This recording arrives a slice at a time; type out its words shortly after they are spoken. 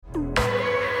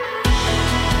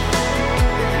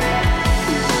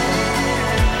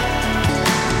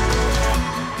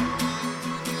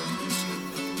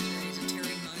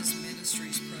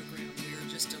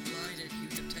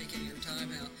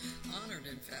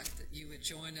fact that you would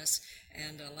join us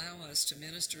and allow us to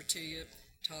minister to you,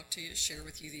 talk to you, share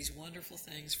with you these wonderful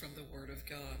things from the Word of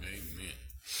God. Amen.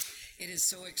 It is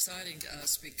so exciting to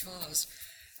us because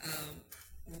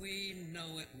we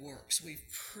know it works. We've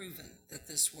proven that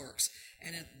this works.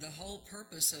 And the whole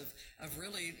purpose of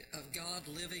God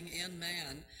living in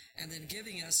man and then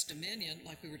giving us dominion,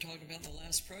 like we were talking about in the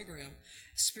last program,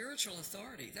 spiritual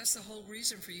authority. That's the whole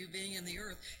reason for you being in the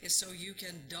earth, is so you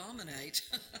can dominate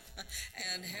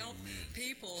and help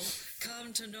people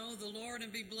come to know the Lord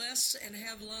and be blessed and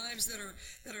have lives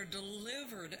that are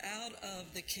delivered out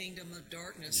of the kingdom of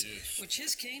darkness, which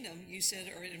his kingdom, you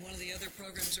said, or in one of the other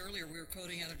programs earlier, we were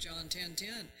quoting out of John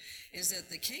 10:10, is that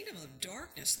the kingdom of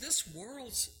darkness, this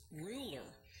world's ruler,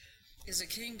 is a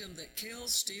kingdom that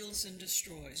kills, steals, and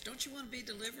destroys. Don't you want to be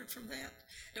delivered from that?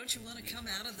 Don't you want to come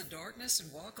out of the darkness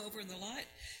and walk over in the light?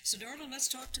 So, darling, let's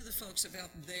talk to the folks about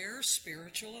their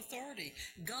spiritual authority.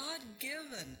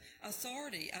 God-given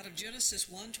authority out of Genesis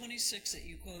 1:26 that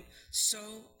you quote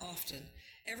so often.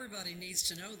 Everybody needs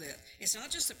to know that. It's not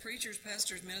just the preachers,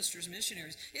 pastors, ministers,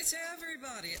 missionaries. It's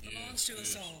everybody. It belongs to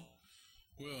us all.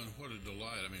 Well, and what a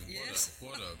delight. I mean,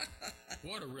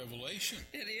 what a revelation.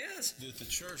 It is. That the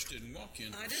church didn't walk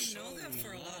in. I didn't know that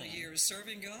for a lot of years,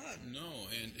 serving God. No,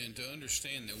 and to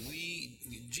understand that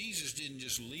Jesus didn't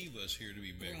just leave us here to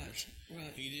be beggars.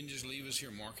 Right. He didn't just leave us here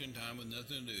marking time with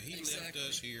nothing to do. He left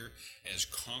us here as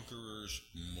conquerors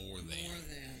more than.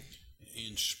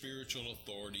 In spiritual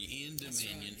authority, in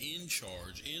dominion, in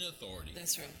charge, in authority.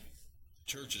 That's right.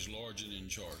 Church is large and in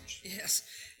charge. Yes.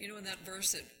 You know, in that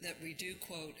verse that we do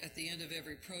quote at the end of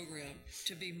every program,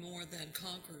 to be more than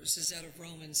conquerors, is out of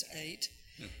Romans 8.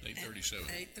 Yeah, 8:37.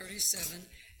 8:37.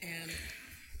 And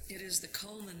it is the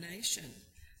culmination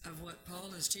of what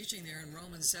Paul is teaching there in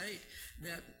Romans 8,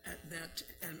 that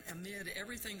amid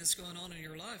everything that's going on in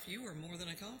your life, you are more than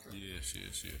a conqueror. Yes.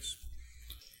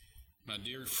 My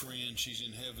dear friend, she's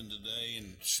in heaven today,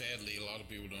 and sadly, a lot of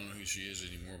people don't know who she is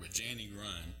anymore, but Janie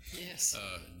Grind. Yes.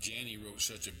 Janie wrote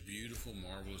such a beautiful,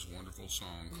 marvelous, wonderful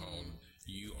song called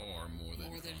You Are More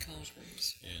Than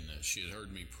Conquerors. And she had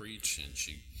heard me preach, and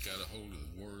she got a hold of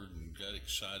the word and got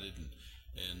excited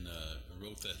and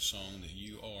wrote that song that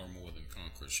You Are More Than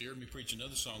Conquerors. She heard me preach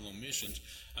another song on missions.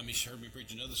 She heard me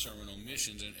preach another sermon on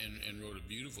missions and wrote a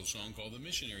beautiful song called The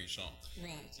Missionary Song.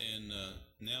 Right. And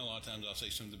now a lot of times I'll say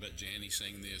something about Janie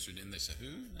saying this, and then they say,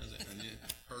 who? And it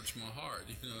hurts my heart.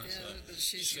 You know,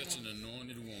 she's such an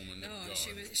anointed woman. No,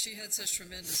 she had such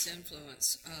tremendous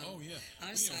influence.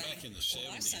 I sang back in the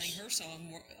 70s. I sang her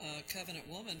song, Covenant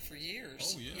Woman, for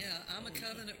years. Oh, yeah. Yeah, I'm a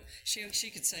covenant. She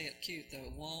could say it cute,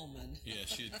 though, woman. Yeah,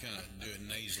 she'd kind of do it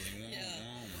nasally,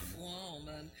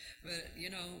 woman. But, you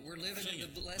know, we're living in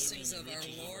the blessings of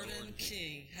our Lord and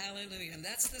King. Hallelujah. And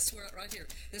that's this right here.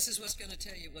 This is what's going to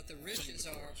tell you what the riches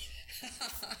are.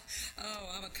 No,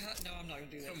 I'm not going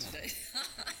to do that today.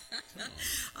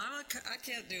 I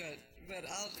can't do it, but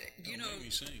Make me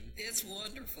sing. It's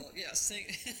wonderful. Yes, sing.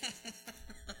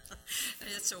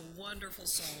 It's a wonderful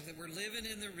song that we're living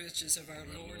in the riches of our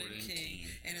Lord and King.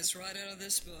 And it's right out of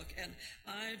this book. And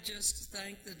I just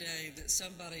thank the day that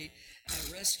somebody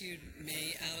rescued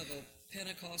me out of a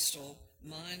Pentecostal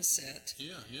mindset.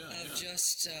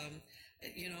 Just,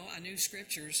 I knew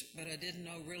scriptures, but I didn't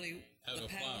know really how to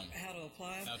apply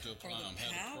them, the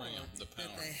power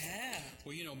that they had.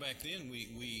 Well, back then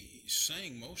we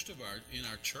sang most of in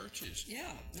our churches.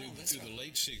 Through the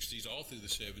late 60s, all through the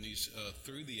 70s,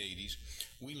 through the 80s,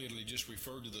 we literally just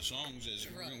referred to the songs as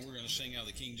we're going to sing out of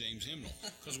the King James hymnal,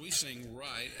 because we sing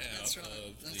right out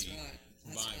of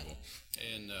the Bible.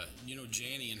 And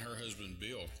Janie and her husband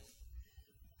Bill,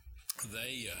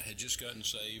 they had just gotten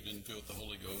saved and filled with the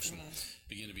Holy Ghost and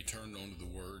began to be turned on to the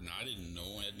Word. And I didn't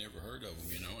know, I had never heard of them,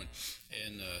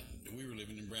 And we were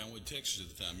living in Brownwood, Texas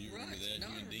at the time. You remember that?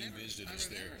 You and Dean visited us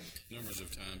there numbers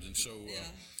of times. And so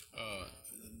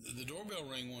the doorbell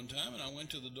rang one time, and I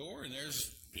went to the door, and there's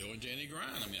Bill and Janie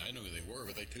Grind. I mean, I knew who they were,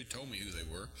 but they told me who they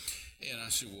were. And I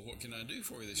said, well, what can I do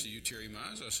for you? They said, you Terry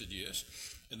Mize? I said, yes.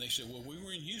 And they said, well, we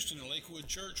were in Houston at Lakewood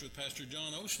Church with Pastor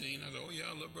John Osteen. I said, oh, yeah,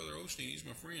 I love Brother Osteen. He's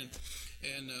my friend.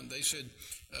 And they said,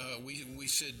 we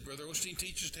said, Brother Osteen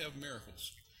teaches to have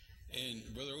miracles. And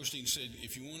Brother Osteen said,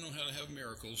 if you want to know how to have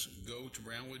miracles, go to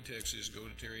Brownwood, Texas, go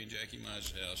to Terry and Jackie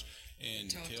Mize's house, and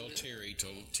tell Terry to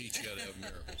teach you how to have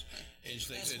miracles. And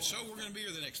they said, so we're going to be here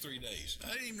the next 3 days.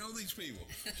 I didn't even know these people.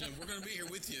 So we're going to be here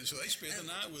with you. So they spent the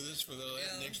night with us for the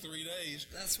next 3 days.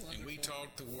 That's wonderful. And we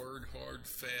talked the word hard,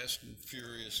 fast, and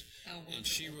furious. And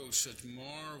she wrote such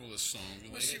marvelous songs.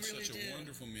 Well, they had such a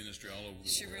wonderful ministry all over the world.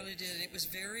 She really did. It was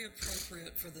very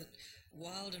appropriate for the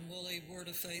wild and woolly Word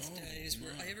of Faith days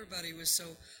where everybody was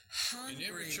so hungry. And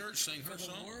every church sang her for the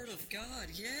songs. Word of God.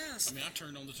 Yes. I mean, I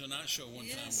turned on the Tonight Show one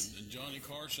time with Johnny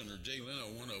Carson or Jay Leno,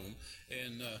 one of them,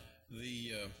 and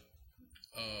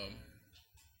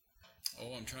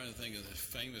I'm trying to think of the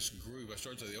famous group. I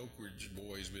started with the Oak Ridge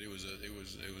Boys, but it was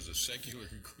a secular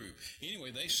group.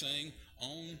 Anyway, they sang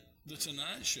on the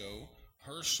Tonight Show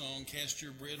her song, Cast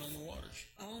Your Bread on the Waters.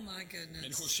 Oh, my goodness.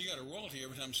 And, of course, she got a royalty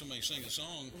every time somebody sang a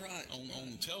song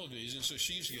on television, so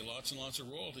she used to get lots and lots of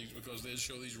royalties because they'd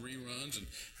show these reruns and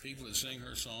people that sang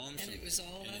her songs. And it was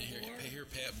all out of the Word. Here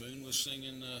Pat Boone was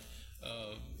singing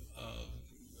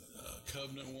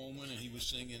Covenant Woman, and he was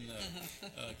singing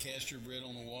Cast Your Bread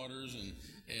on the Waters,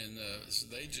 and so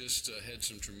they just had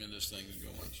some tremendous things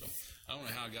going. So I don't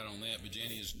know how I got on that, but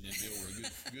Jenny and Bill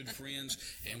were good friends,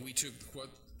 and we took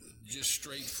just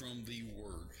straight from the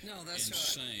Word. No, that's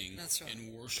and right. sang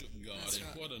and worshiped God. That's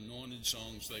and what anointed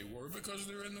songs they were because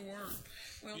they're in the Word.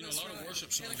 Well, a lot of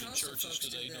worship songs in churches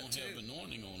today don't have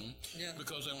anointing on them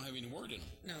because they don't have any Word in them.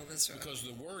 No, that's right. Because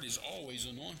the Word is always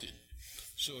anointed.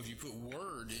 So if you put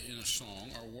Word in a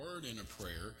song or Word in a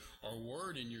prayer or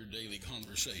Word in your daily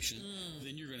conversation,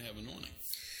 then you're going to have anointing.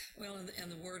 Well,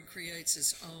 and the Word creates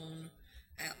its own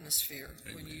atmosphere.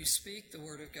 Amen. When you speak the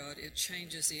Word of God, it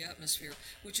changes the atmosphere,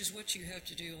 which is what you have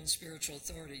to do on spiritual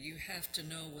authority. You have to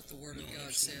know what the Word of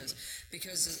God says,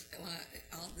 because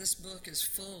this book is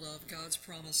full of God's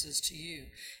promises to you.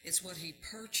 It's what He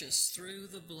purchased through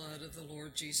the blood of the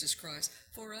Lord Jesus Christ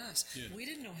for us. Yeah. We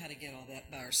didn't know how to get all that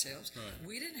by ourselves. Right.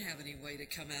 We didn't have any way to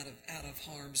come out of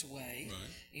harm's way.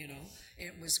 Right.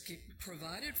 It was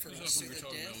provided for us through the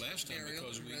death, burial,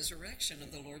 and resurrection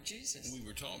of the Lord Jesus. We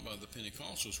were taught by the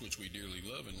Pentecostals, which we dearly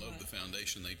love and love the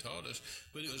foundation they taught us,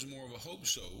 but it was more of a hope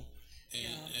so.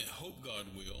 And hope God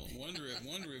will. Wonder if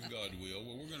God will.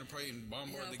 Well, we're going to pray and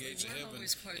bombard the gates of heaven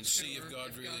and see if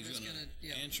God really is going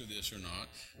to answer this or not.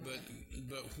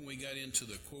 But when we got into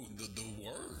the quote, the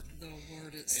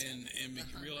Word, itself,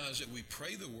 and realize that we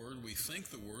pray the Word, we think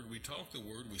the Word, we talk the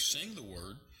Word, we sing the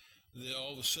Word, that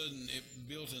all of a sudden it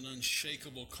built an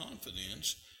unshakable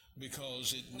confidence.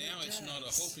 Because now it's not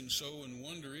a hope and so and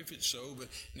wonder if it's so, but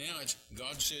now it's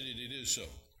God said it is so.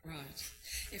 Right.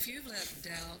 If you've let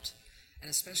doubt and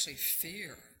especially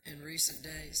fear in recent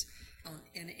days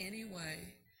in any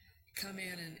way come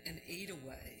in and eat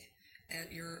away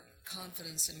at your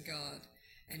confidence in God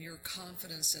and your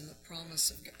confidence in the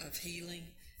promise of healing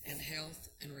and health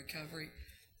and recovery,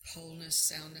 wholeness,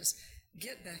 soundness,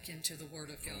 get back into the Word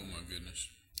of God. Oh, my goodness.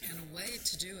 And a way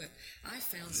to do it, I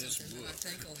found something that I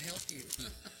think will help you.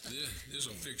 This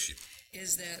will fix you.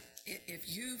 Is that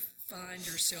if you find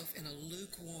yourself in a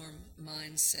lukewarm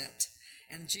mindset,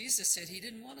 and Jesus said He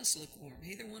didn't want us lukewarm.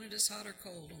 He either wanted us hot or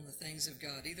cold on the things of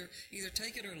God. Either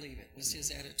take it or leave it was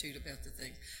His attitude about the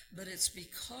thing. But it's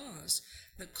because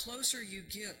the closer you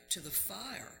get to the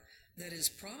fire that is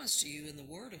promised to you in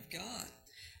the Word of God.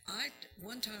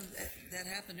 One time that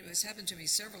happened, it has happened to me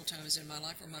several times in my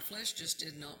life where my flesh just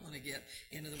did not want to get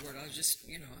into the Word. I was just,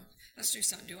 let's do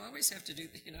something. Do I always have to do,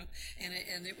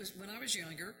 and it was when I was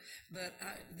younger, but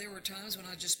there were times when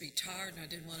I'd just be tired and I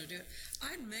didn't want to do it.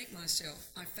 I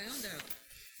found out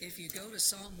if you go to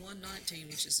Psalm 119,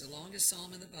 which is the longest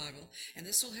psalm in the Bible, and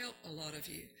this will help a lot of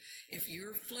you, if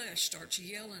your flesh starts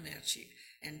yelling at you,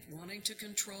 and wanting to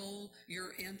control your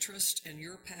interest and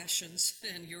your passions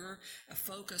and your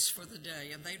focus for the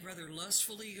day, and they'd rather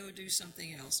lustfully go do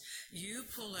something else, you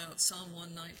pull out Psalm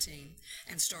 119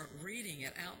 and start reading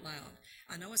it out loud.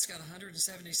 I know it's got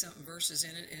 170-something verses in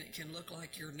it, and it can look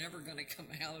like you're never going to come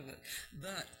out of it,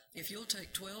 but if you'll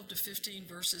take 12 to 15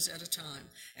 verses at a time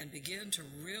and begin to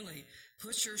really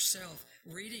put yourself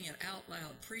reading it out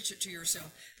loud, preach it to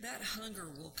yourself, that hunger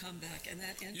will come back and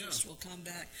that interest will come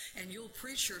back, and you'll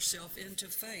preach yourself into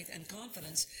faith and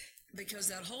confidence, because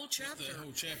that whole chapter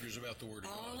is about the Word of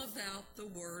God. All about the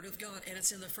Word of God, and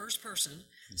it's in the first person,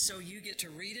 so you get to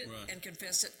read it and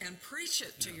confess it and preach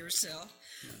it to yourself,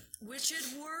 which it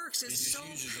works. It's so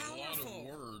uses powerful. A lot of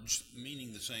words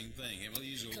meaning the same thing. It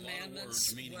uses a lot of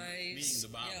words meaning the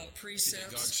Bible. Precepts.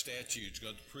 God's statutes,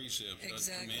 God's precepts, God's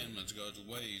commandments, God's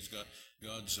ways,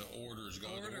 God's orders,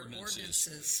 God's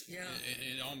ordinances.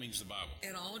 It all means the Bible.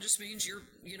 It all just means you're,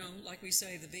 like we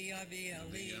say, the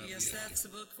Bible. Yes, that's the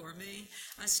book for me.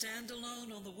 I stand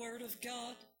alone on the Word of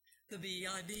God. The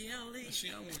B-I-B-L-E. See,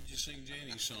 I wanted you to sing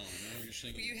Janie's song. Now you're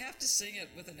singing. Well, you have to sing it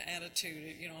with an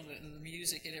attitude, you know, the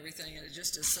music and everything, and it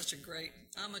just is such a great,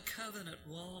 I'm a covenant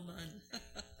woman.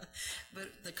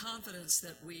 But the confidence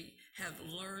that we have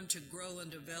learned to grow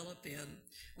and develop in,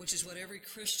 which is what every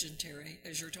Christian, Terry,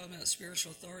 as you're talking about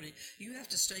spiritual authority, you have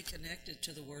to stay connected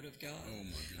to the Word of God. Oh,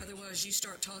 my goodness. Otherwise, you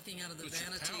start talking out of the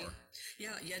vanity. Your power.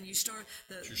 Yeah, and you start...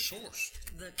 It's your source.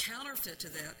 The counterfeit to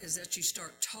that is that you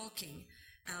start talking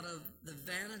out of the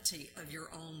vanity of your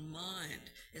own mind,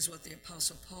 is what the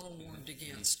Apostle Paul warned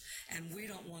against. And we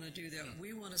don't want to do that.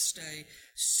 We want to stay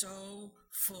so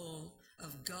full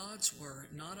of God's Word,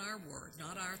 not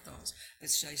our thoughts, but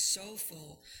stay so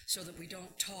full so that we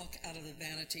don't talk out of the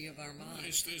vanity of our mind.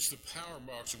 It's the power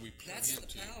box that we plug into.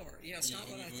 That's the power. Yeah, it's not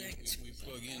what I think. We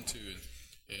plug into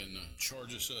and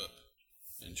charge us up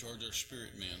and charge our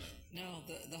spirit man up.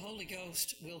 No, the Holy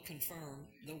Ghost will confirm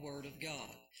the Word of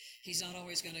God. He's not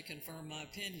always going to confirm my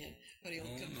opinion, but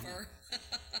he'll confirm.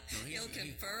 He'll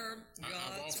confirm God's Word.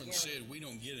 I've often said we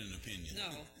don't get an opinion.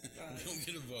 No, right. We don't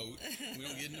get a vote. We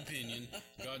don't get an opinion.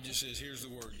 God just says, "Here's the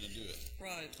Word, and do it."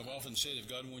 Right. I've often said, if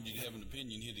God wanted you to have an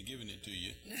opinion, He'd have given it to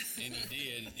you, and He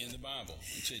did in the Bible,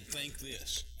 and said, "Think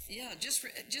this." Yeah, just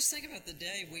think about the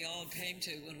day we all came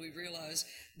to when we realized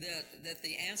that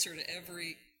the answer to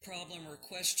every problem or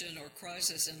question or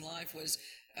crisis in life was,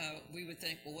 we would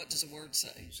think, well, what does the Word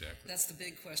say? Exactly. That's the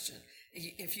big question.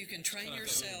 If you can train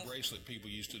yourself. That little bracelet people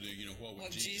used to do, what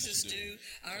would Jesus do?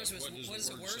 Ours was, what does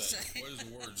the Word say? What does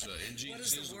the Word say? And Jesus what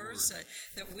does the Word say?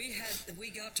 That we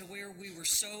got to where we were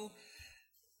so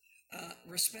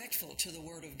respectful to the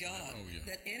Word of God,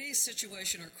 that any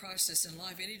situation or crisis in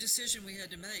life, any decision we had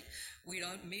to make, we'd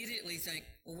immediately think,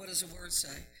 well, what does the Word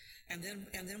say? And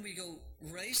then we go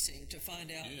racing to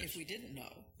find out if we didn't know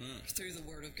through the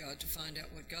Word of God, to find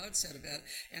out what God said about it.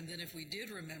 And then if we did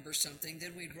remember something,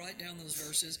 then we'd write down those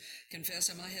verses, confess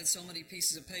them. I had so many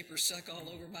pieces of paper stuck all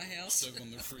over my house. Stuck on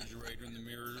the refrigerator and the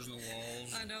mirrors and the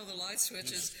walls. I know, the light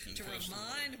switches. To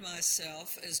remind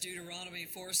myself, as Deuteronomy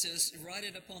 4 says, write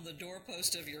it upon the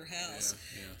doorpost of your house,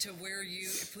 to where you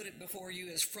put it before you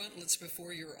as frontlets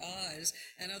before your eyes.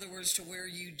 In other words, to where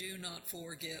you do not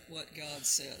forget what God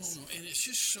says. Oh, no. And it's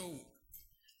just so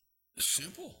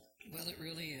simple. Well, it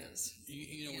really is.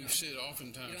 We've said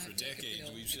oftentimes for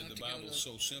decades, we've said the Bible's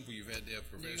so simple you've had to have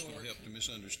professional help to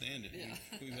misunderstand it. Yeah.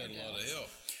 We've had a lot of help.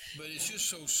 But it's just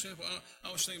so simple.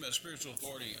 I was thinking about spiritual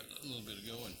authority a little bit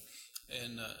ago,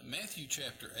 and Matthew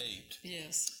chapter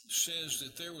 8 says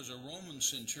that there was a Roman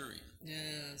centurion.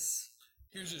 Yes.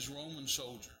 Here's this Roman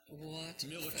soldier. What?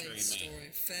 Military faith man. Story.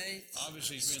 Faith.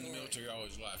 Obviously, he's been in the military all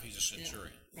his life. He's a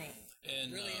centurion. Yeah, right.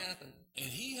 And really happened. And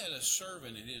he had a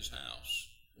servant in his house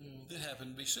that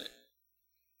happened to be sick.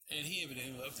 And he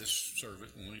evidently loved this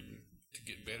servant and wanted him to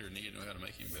get better, and he didn't know how to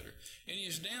make him better. And he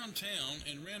is downtown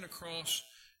and ran across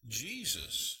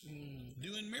Jesus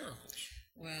doing miracles.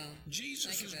 Wow.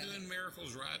 Jesus was doing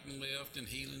miracles right and left and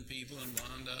healing people and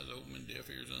blind eyes open and deaf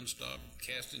ears unstopped,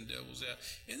 casting devils out.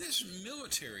 And this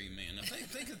military man, now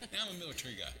think of, I'm a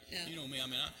military guy. Yeah. You know me,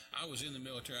 I was in the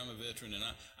military, I'm a veteran, and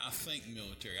I think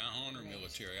military. I honor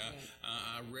military.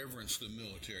 I reverence the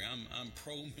military. I'm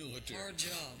pro-military. Hard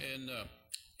job. And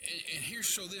here's,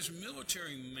 so this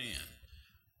military man,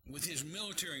 with his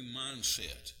military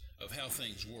mindset of how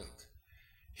things work,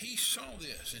 he saw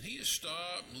this, and he just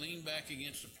stopped and leaned back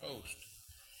against a post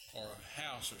or a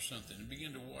house or something and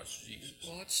began to watch Jesus.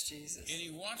 Watch Jesus. And he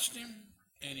watched him,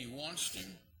 and he watched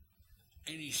him,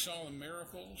 and he saw the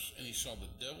miracles, and he saw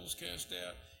the devils cast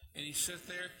out, and he sat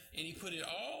there, and he put it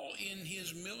all in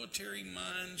his military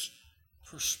mind's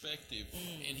perspective,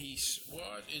 and he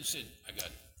watched and said,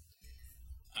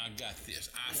 I got this.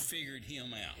 I figured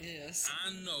him out. Yes.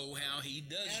 I know how he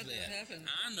does that.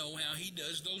 I know how he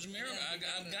does those miracles.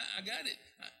 Yeah, I got it.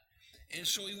 And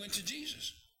so he went to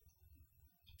Jesus.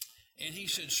 And he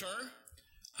said, "Sir,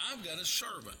 I've got a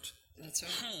servant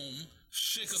home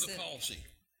sick of the palsy."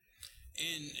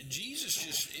 And Jesus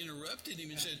just interrupted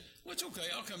him and said, "Well, it's okay.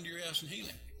 I'll come to your house and heal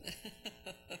him."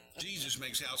 Jesus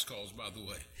makes house calls, by the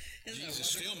way. Jesus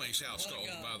still makes house calls,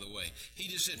 by the way. He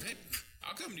just said, "Hey,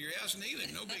 I'll come to your house and heal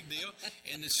him. No big deal."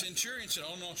 And the centurion said,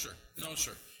 "Oh, no, sir. No,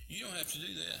 sir. You don't have to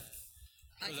do that.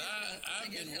 Because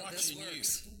I've been watching you.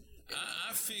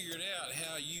 I figured out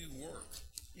how you work."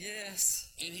 Yes.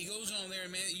 And he goes on there,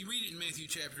 man. You read it in Matthew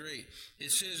chapter 8.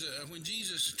 It says, when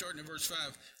Jesus, starting in verse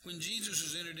 5, when Jesus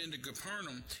was entered into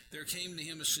Capernaum, there came to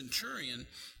him a centurion,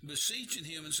 beseeching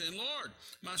him and saying, "Lord,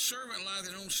 my servant lieth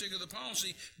at home sick of the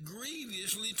palsy,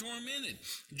 grievously tormented."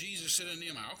 Jesus said unto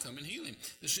him, "I'll come and heal him."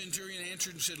 The centurion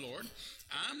answered and said, "Lord,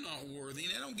 I'm not worthy.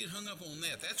 And I don't get hung up on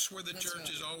that. That's where the church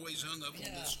is always hung up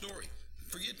on this story.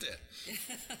 Forget that.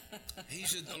 He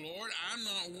said, the Lord, I'm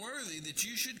not worthy that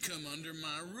you should come under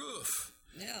my roof.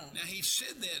 Yeah. Now, he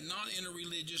said that not in a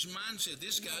religious mindset.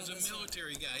 This guy's a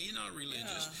military guy. He's not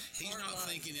religious. He's not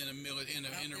thinking in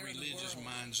a religious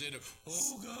mindset of,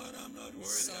 oh, God, I'm not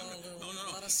worthy. No.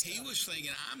 He was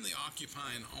thinking, I'm the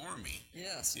occupying army.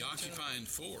 Yes. The occupying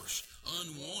force,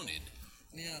 unwanted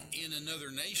in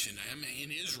another nation. I'm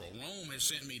in Israel. Rome has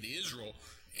sent me to Israel,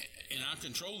 and I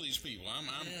control these people.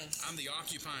 I'm the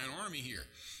occupying army here.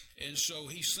 And so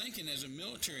he's thinking as a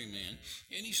military man,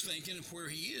 and he's thinking of where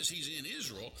he is. He's in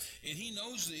Israel, and he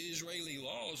knows the Israeli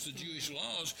laws, the Jewish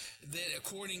laws, that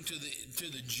according to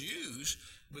the Jews,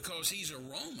 because he's a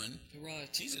Roman,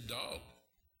 he's a dog.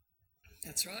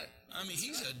 That's right. I mean,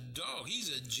 he's a dog. He's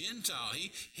a Gentile.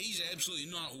 He's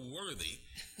absolutely not worthy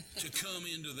to come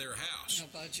into their house.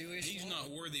 By Jewish He's law. not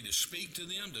worthy to speak to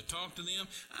them, to talk to them.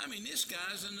 I mean, this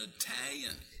guy's an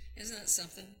Italian. Isn't that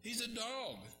something? He's a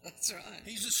dog. That's right.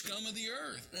 He's the scum of the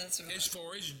earth. That's right. As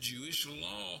far as Jewish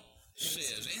law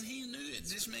says. And he knew it.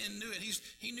 This man knew it.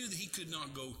 He knew that he could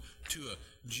not go to a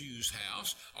Jew's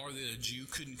house, or that a Jew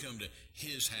couldn't come to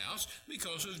his house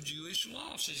because of Jewish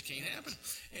law. Says it can't happen.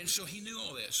 And so he knew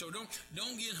all that. So don't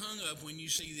get hung up when you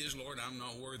see this, Lord, I'm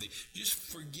not worthy. Just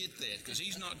forget that, because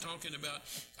he's not talking about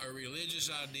a religious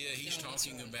idea. He's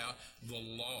talking about the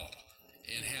law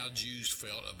and how Jews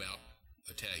felt about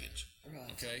Italians,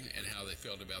 okay, and how they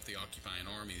felt about the occupying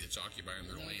army that's occupying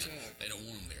their land. They don't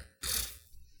want them there.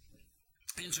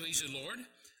 And so he said, Lord,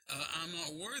 I'm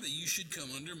not worthy you should come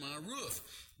under my roof,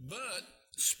 but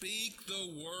speak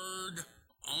the word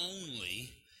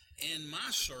only, and my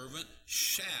servant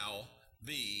shall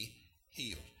be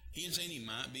healed. He didn't say he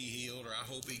might be healed, or I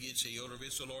hope he gets healed, or if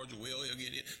it's the Lord's will, he'll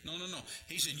get it. No.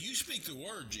 He said, you speak the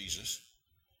word, Jesus,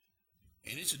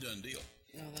 and it's a done deal.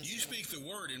 You speak the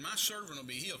word, and my servant will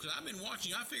be healed. Because I've been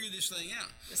watching, I figured this thing out.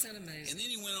 Isn't that amazing? And then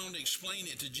he went on to explain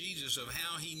it to Jesus of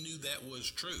how he knew that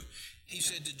was true. He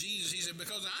said to Jesus, he said,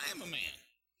 because I am a man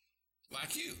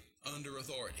like you, under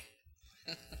authority.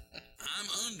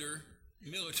 I'm under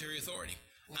military authority.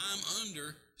 I'm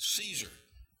under Caesar.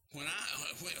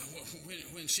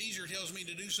 When Caesar tells me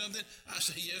to do something, I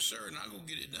say, yes, sir, and I'll go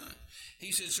get it done.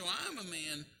 He said, so I'm a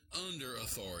man under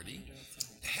authority,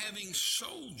 having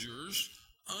soldiers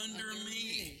under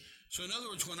me. So in other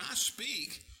words, when I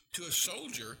speak to a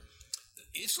soldier,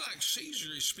 it's like Caesar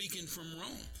is speaking from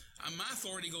Rome. My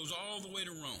authority goes all the way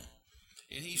to Rome.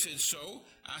 And he said, so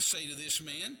I say to this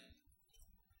man,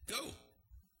 go.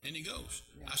 And he goes.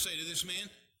 I say to this man,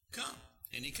 come.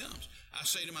 And he comes. I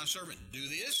say to my servant, do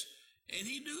this. And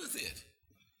he doeth it.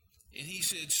 And he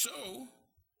said, so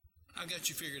I got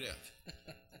you figured out.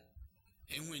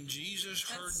 And when Jesus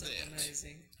heard that,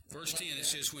 amazing. Verse 10, it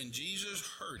says, when Jesus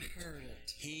heard it,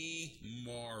 he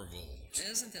marveled.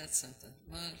 Isn't that something?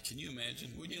 Can you imagine?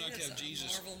 Wouldn't you like to have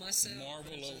Jesus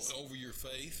marvel over your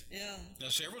faith? Yeah. Now,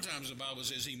 several times the Bible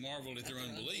says he marveled at their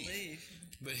unbelief.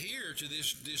 But here to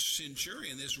this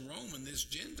centurion, this Roman, this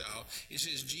Gentile, it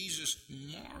says Jesus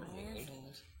marveled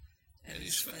at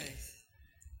his faith.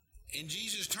 And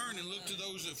Jesus turned and looked to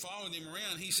those that followed him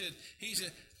around. He said,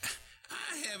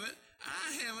 I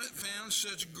haven't found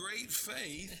such great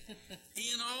faith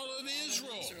in all of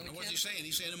Israel. Now, what's he saying?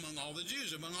 He's saying among all the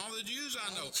Jews. Among all the Jews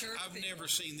I know, I've never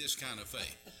seen this kind of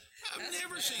faith. I've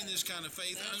never seen this kind of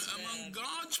faith among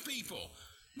God's people,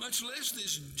 much less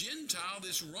this Gentile,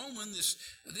 this Roman,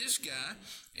 this guy.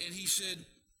 And he said,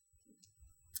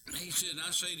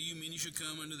 I say to you, men, you should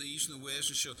come unto the east and the west,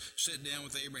 and shall sit down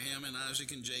with Abraham and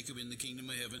Isaac and Jacob in the kingdom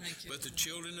of heaven. But the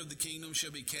children of the kingdom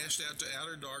shall be cast out to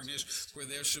outer darkness, where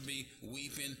there shall be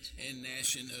weeping and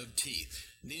gnashing of teeth.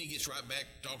 And then he gets right back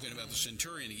talking about the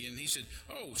centurion again. And he said,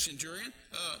 oh, centurion,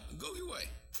 go your way.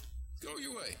 Go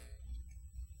your way.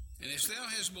 And as thou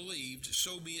hast believed,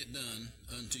 so be it done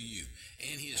unto you.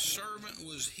 And his servant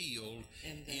was healed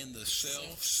in the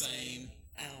self-same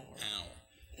hour.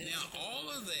 Now, all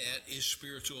of that is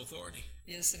spiritual authority.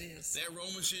 Yes, it is. That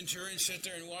Roman centurion sat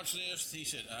there and watched this. He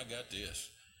said, I got this.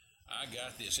 I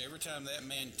got this. Every time that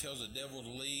man tells the devil to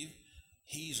leave,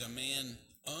 he's a man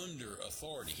under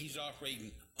authority. He's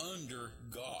operating under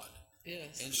God.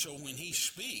 Yes. And so when he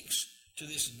speaks to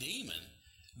this demon,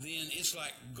 then it's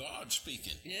like God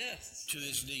speaking to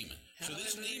this demon. So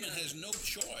this demon has no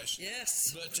choice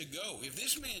but to go. If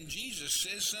this man Jesus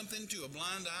says something to a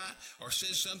blind eye, or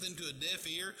says something to a deaf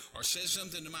ear, or says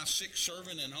something to my sick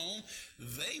servant at home,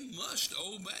 they must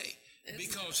obey.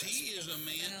 Because he is a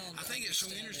man. I think it's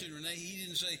so interesting, Renee, he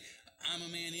didn't say, I'm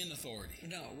a man in authority.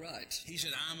 No, right. He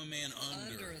said, I'm a man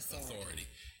under authority.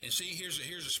 And see, here's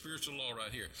a spiritual law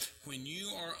right here. When you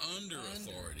are under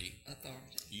authority,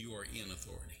 you are in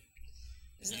authority.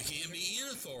 You can't be in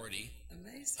authority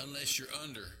unless you're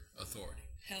under authority.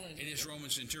 Hallelujah. And this Roman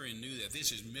centurion knew that.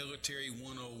 This is military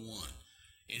 101.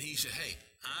 And he said, hey,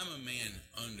 I'm a man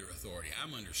under authority.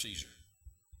 I'm under Caesar.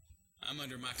 I'm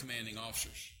under my commanding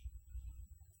officers.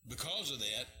 Because of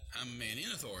that, I'm a man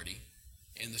in authority,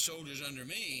 and the soldiers under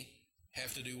me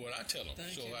have to do what I tell them.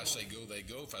 So if I say go, they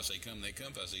go. If I say come, they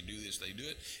come. If I say do this, they do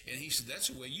it. And he said, that's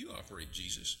the way you operate,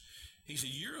 Jesus. He said,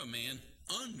 you're a man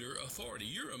under authority.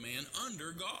 You're a man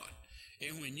under God.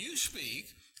 And when you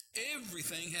speak,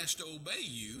 everything has to obey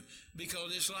you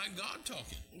because it's like God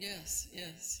talking. Yes,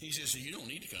 yes. He says, so you don't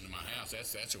need to come to my house.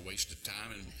 That's a waste of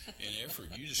time and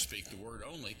effort. You just speak the word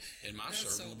only, and my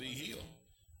servant will be healed.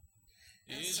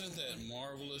 Isn't that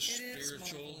marvelous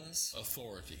spiritual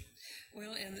authority?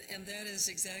 Well, and that is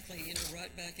exactly,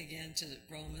 right back again to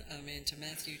to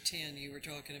Matthew 10, you were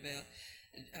talking about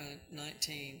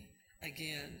 19.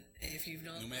 Again, if you've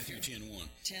not... No, Matthew 10:1.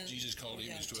 Jesus called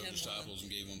even his 12 disciples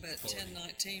and gave them authority.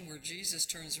 But 10:19, where Jesus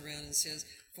turns around and says,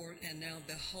 and now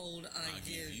behold, I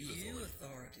give you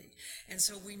authority. And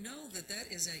so we know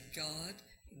that is a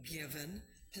God-given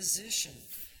position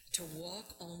to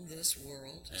walk on this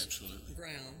world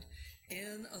ground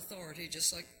in authority,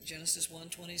 just like Genesis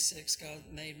 1:26, God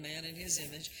made man in his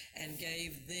image and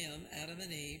gave them, Adam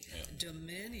and Eve,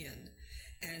 dominion.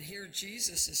 And here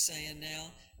Jesus is saying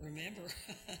now, remember,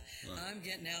 I'm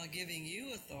giving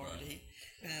you authority.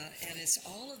 And it's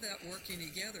all of that working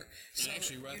together. So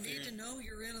you need to know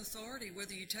you're in authority,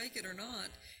 whether you take it or not.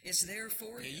 It's there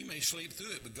for you. Yeah, you may sleep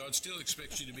through it, but God still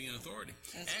expects you to be in authority.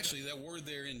 Actually, that word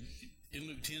there in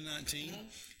Luke 10:19,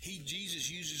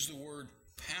 Jesus uses the word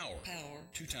power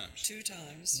 2 times. 2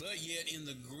 times. But yet in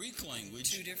the Greek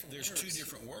language, there's 2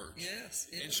 different words. Yes.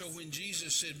 And so when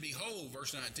Jesus said, behold,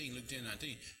 verse 19, Luke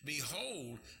 10:19,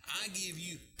 behold, I give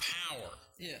you power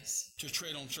to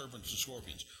tread on serpents and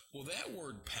scorpions. Well, that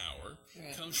word power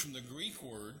comes from the Greek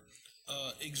word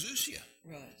exousia,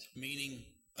 meaning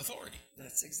authority.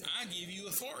 That's exactly. I give you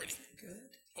authority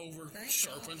over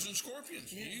serpents and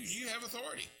scorpions. Yes. You have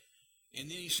authority. And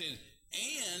then he said,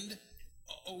 and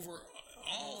over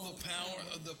all the power,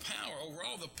 over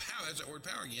all the power, that's that word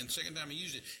power again, second time he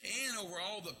used it, and over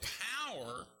all the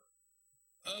power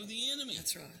of the enemy.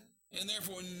 That's right. And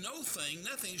therefore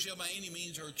nothing shall by any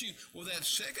means hurt you. Well, that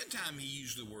second time he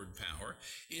used the word power,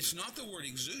 it's not the word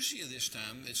exousia this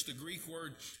time, it's the Greek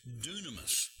word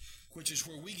dunamis, which is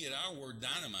where we get our word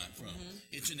dynamite from.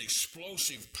 It's an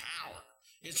explosive power.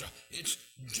 It's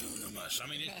dunamis. I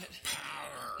mean, it's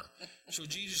power. So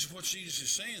what Jesus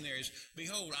is saying there is,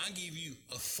 behold, I give you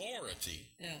authority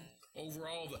over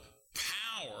all the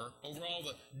power, over all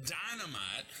the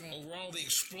dynamite, over all the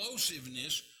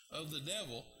explosiveness of the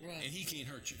devil, and he can't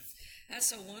hurt you. That's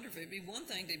so wonderful. It'd be one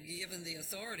thing to be given the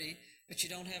authority, but you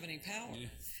don't have any power.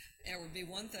 It would be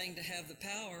one thing to have the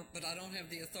power, but I don't have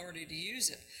the authority to use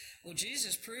it. Well,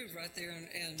 Jesus proved right there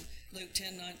in Luke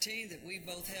 10:19 that we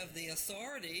both have the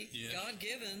authority,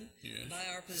 God-given, by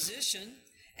our position,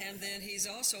 and then he's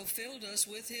also filled us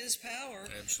with his power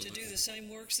to do the same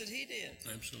works that he did.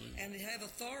 Absolutely. And to have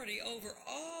authority over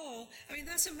all,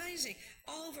 that's amazing,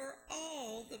 over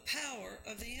all the power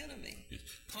of the enemy. Yes.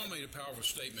 Paul made a powerful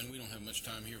statement. We don't have much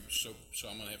time here, so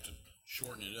I'm going to have to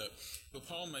shorten it up. But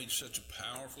Paul made such a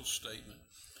powerful statement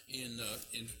in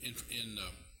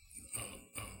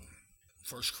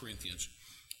 1 Corinthians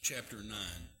chapter 9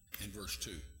 and verse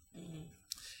 2.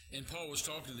 And Paul was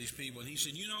talking to these people, and he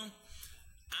said,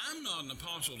 I'm not an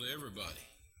apostle to everybody,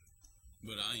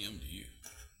 but I am to you.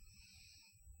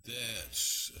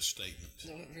 That's a statement.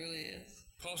 No, it really is.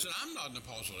 Paul said, I'm not an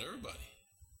apostle to everybody,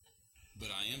 but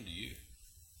I am to you.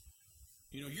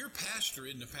 Your pastor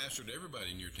isn't a pastor to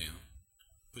everybody in your town,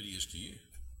 but he is to you.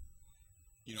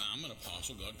 I'm an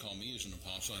apostle. God called me as an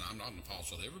apostle, and I'm not an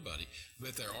apostle to everybody.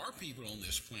 But there are people on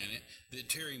this planet that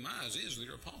Terry Mize is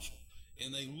their apostle.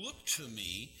 And they look to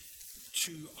me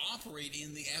to operate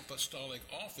in the apostolic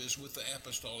office with the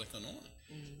apostolic anointing.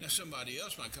 Now, somebody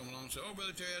else might come along and say, oh,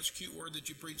 Brother Terry, that's a cute word that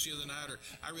you preached the other night, or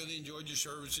I really enjoyed your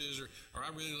services, or I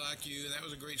really like you, and that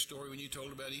was a great story when you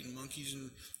told about eating monkeys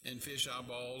and fish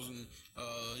eyeballs, and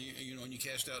and you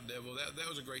cast out devil. That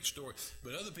was a great story.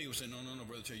 But other people say, no,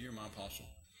 Brother Terry, you're my apostle.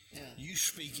 Yeah. You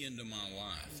speak into my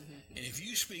life. And if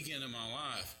you speak into my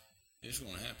life, it's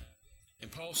going to happen.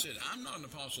 And Paul said, I'm not an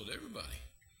apostle to everybody,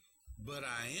 but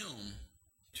I am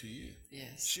to you.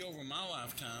 Yes. See, over my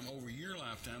lifetime, over your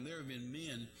lifetime, there have been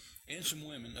men and some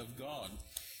women of God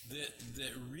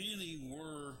that really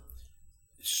were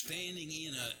standing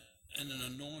in an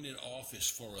anointed office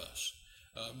for us.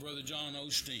 Brother John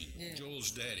Osteen,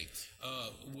 Joel's daddy,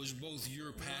 was both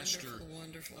your pastor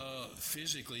wonderful.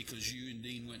 Physically, because you and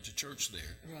Dean went to church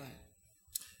there. Right.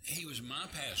 He was my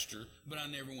pastor, but I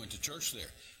never went to church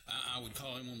there. I would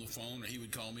call him on the phone, or he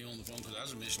would call me on the phone, because I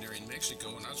was a missionary in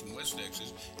Mexico, and I was from West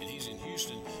Texas, and he's in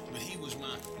Houston. But he was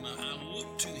I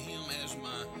looked to him as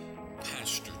my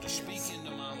pastor, to speak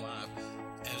into my life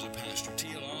as a pastor.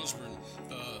 T.L. Osborne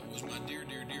was my dear,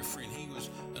 dear, dear friend. He was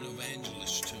an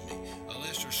evangelist to me.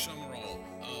 Lester Summerall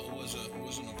was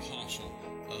an apostle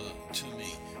to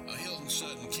me. Hilton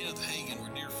Sutton, Kenneth Hagin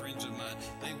were dear friends of mine.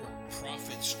 They were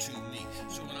prophets to me.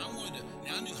 So when I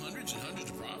I knew hundreds and hundreds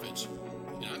of prophets.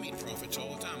 I meet prophets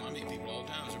all the time. I meet people all the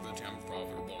time. Everybody, I'm a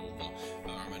prophet, or blah, blah,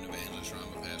 blah. I'm an evangelist, or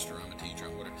I'm a pastor, or I'm a teacher,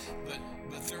 or whatever.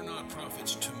 But they're not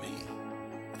prophets to me.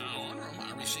 I honor them.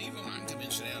 I receive them. I can come in,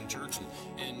 sit down in church,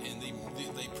 and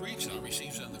they preach, and I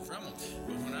receive something from them.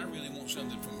 But when I really want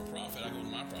something from a prophet, I go to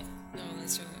my prophet. No,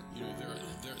 that's right.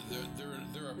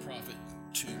 They're a prophet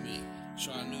to me. So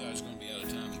I knew I was going to be out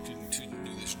of time and couldn't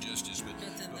do this justice. But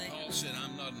Paul said,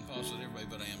 I'm not an apostle to everybody,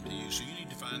 but I am to you. So you need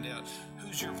to find out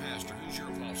who's your pastor, who's your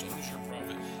apostle, who's your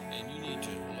prophet, and you need to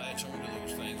latch on to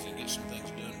those things and get some things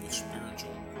done with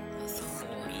spiritual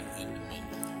authority and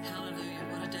dominion. Hallelujah.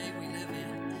 What a day we live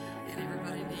in. And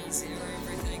everybody needs to hear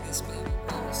everything this Bible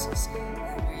promises. And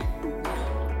we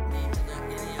don't need to let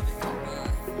any of it go by.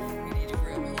 We need to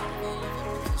grab hold of all of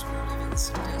it, because we're living in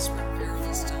some desperate,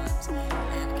 perilous times.